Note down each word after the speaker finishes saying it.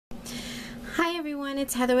everyone,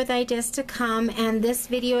 it's Heather with Ideas to Come, and this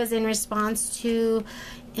video is in response to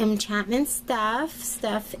Enchantment Steph.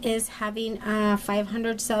 Steph is having a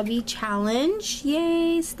 500 Subbie challenge.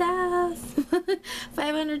 Yay, Steph!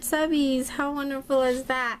 500 subbies, how wonderful is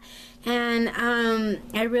that? And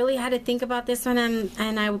I really had to think about this one,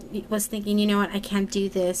 and I was thinking, you know what, I can't do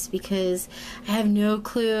this because I have no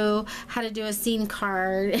clue how to do a scene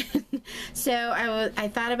card. So I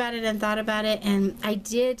thought about it and thought about it, and I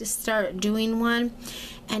did start doing one,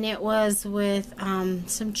 and it was with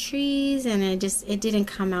some trees, and it didn't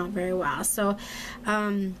come out very well. So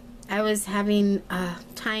I was having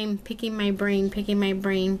time picking my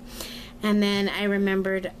brain, and then I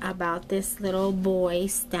remembered about this little boy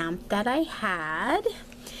stamp that I had,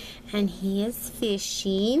 and he is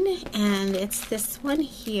fishing, and it's this one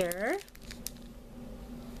here.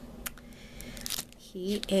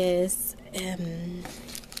 He is, let's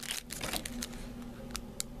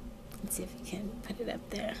see if we can put it up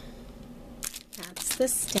there. That's the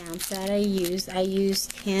stamp that I used. I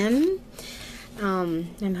used him.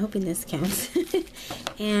 I'm hoping this counts.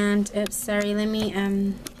 And, sorry, let me,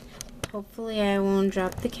 hopefully I won't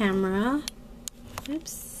drop the camera.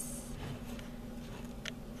 Oops.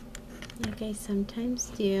 Okay,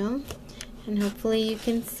 sometimes do. And hopefully you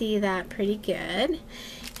can see that pretty good.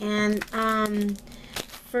 And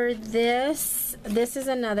for this is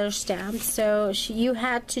another stamp. So you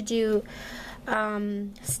had to do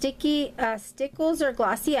stickles or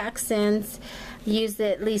glossy accents. Use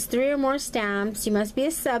at least 3 or more stamps. You must be a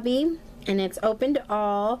subbie, and it's open to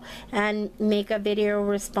all, and make a video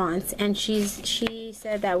response. And she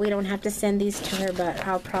said that we don't have to send these to her, but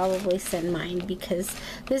I'll probably send mine because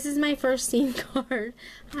this is my first scene card.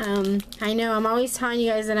 I know I'm always telling you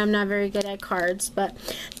guys that I'm not very good at cards, but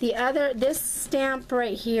this stamp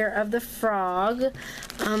right here of the frog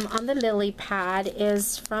on the lily pad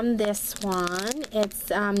is from this one. It's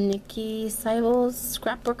Nikki Seibel's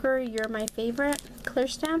Scrapbooker You're My Favorite clear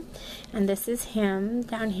stamp, and this is him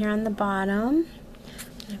down here on the bottom. I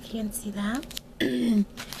don't know if you can see that.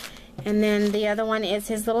 And then the other one is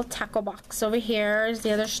his little tackle box over here is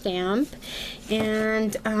the other stamp.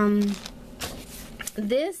 And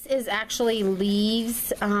this is actually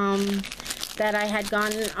leaves that I had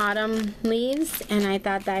gotten, autumn leaves, and I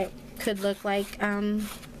thought that could look like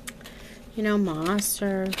you know, moss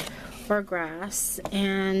or grass.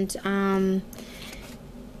 And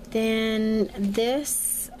then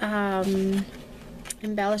this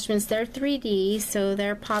embellishments, they're 3D, so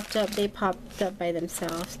they popped up by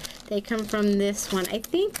themselves. They come from this one. I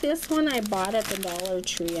think this one I bought at the Dollar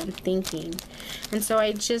Tree, I'm thinking. And so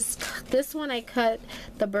this one I cut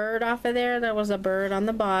the bird off of there. There was a bird on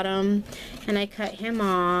the bottom, and I cut him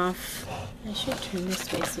off. I should turn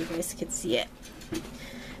this way so you guys could see it.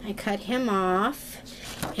 I cut him off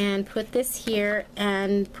and put this here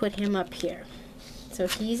and put him up here. So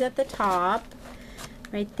he's at the top,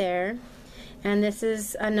 right there. And this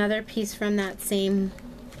is another piece from that same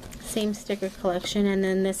sticker collection, and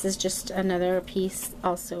then this is just another piece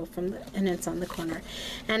also from and it's on the corner.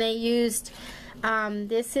 And I used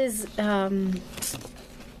this is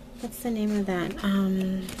what's the name of that?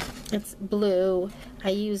 It's blue.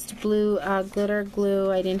 I used blue glitter glue.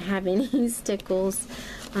 I didn't have any stickles,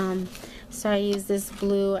 so I used this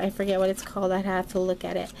blue. I forget what it's called. I'd have to look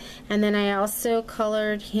at it. And then I also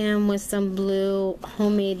colored him with some blue,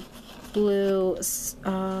 homemade blue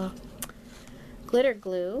glitter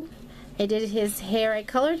glue. I did his hair. I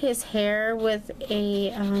colored his hair with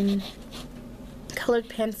a colored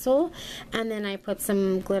pencil, and then I put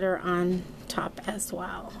some glitter on top as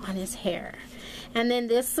well on his hair. And then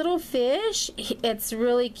this little fish, it's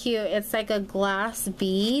really cute. It's like a glass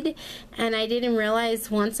bead, and I didn't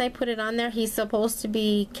realize once I put it on there he's supposed to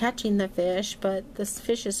be catching the fish, but this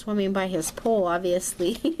fish is swimming by his pole,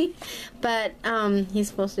 obviously. But he's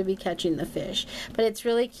supposed to be catching the fish. But it's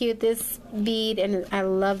really cute, this bead, and I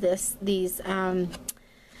love these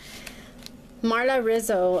Marla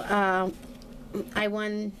Rizzo, I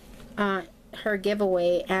won her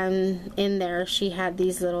giveaway, and in there she had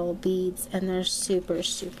these little beads, and they're super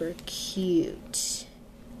cute.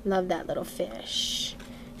 Love that little fish,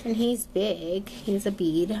 and he's big. He's a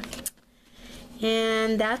bead.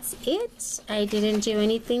 And that's it. I didn't do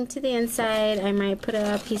anything to the inside. I might put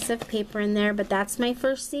a piece of paper in there, but that's my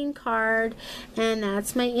first scene card, and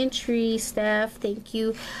that's my entry, Steph. Thank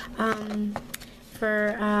you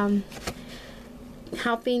for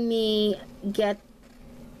helping me get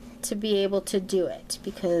to be able to do it,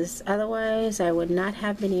 because otherwise I would not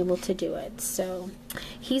have been able to do it. So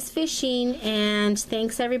he's fishing, and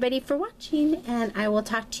thanks everybody for watching, and I will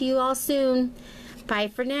talk to you all soon. Bye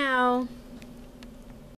for now.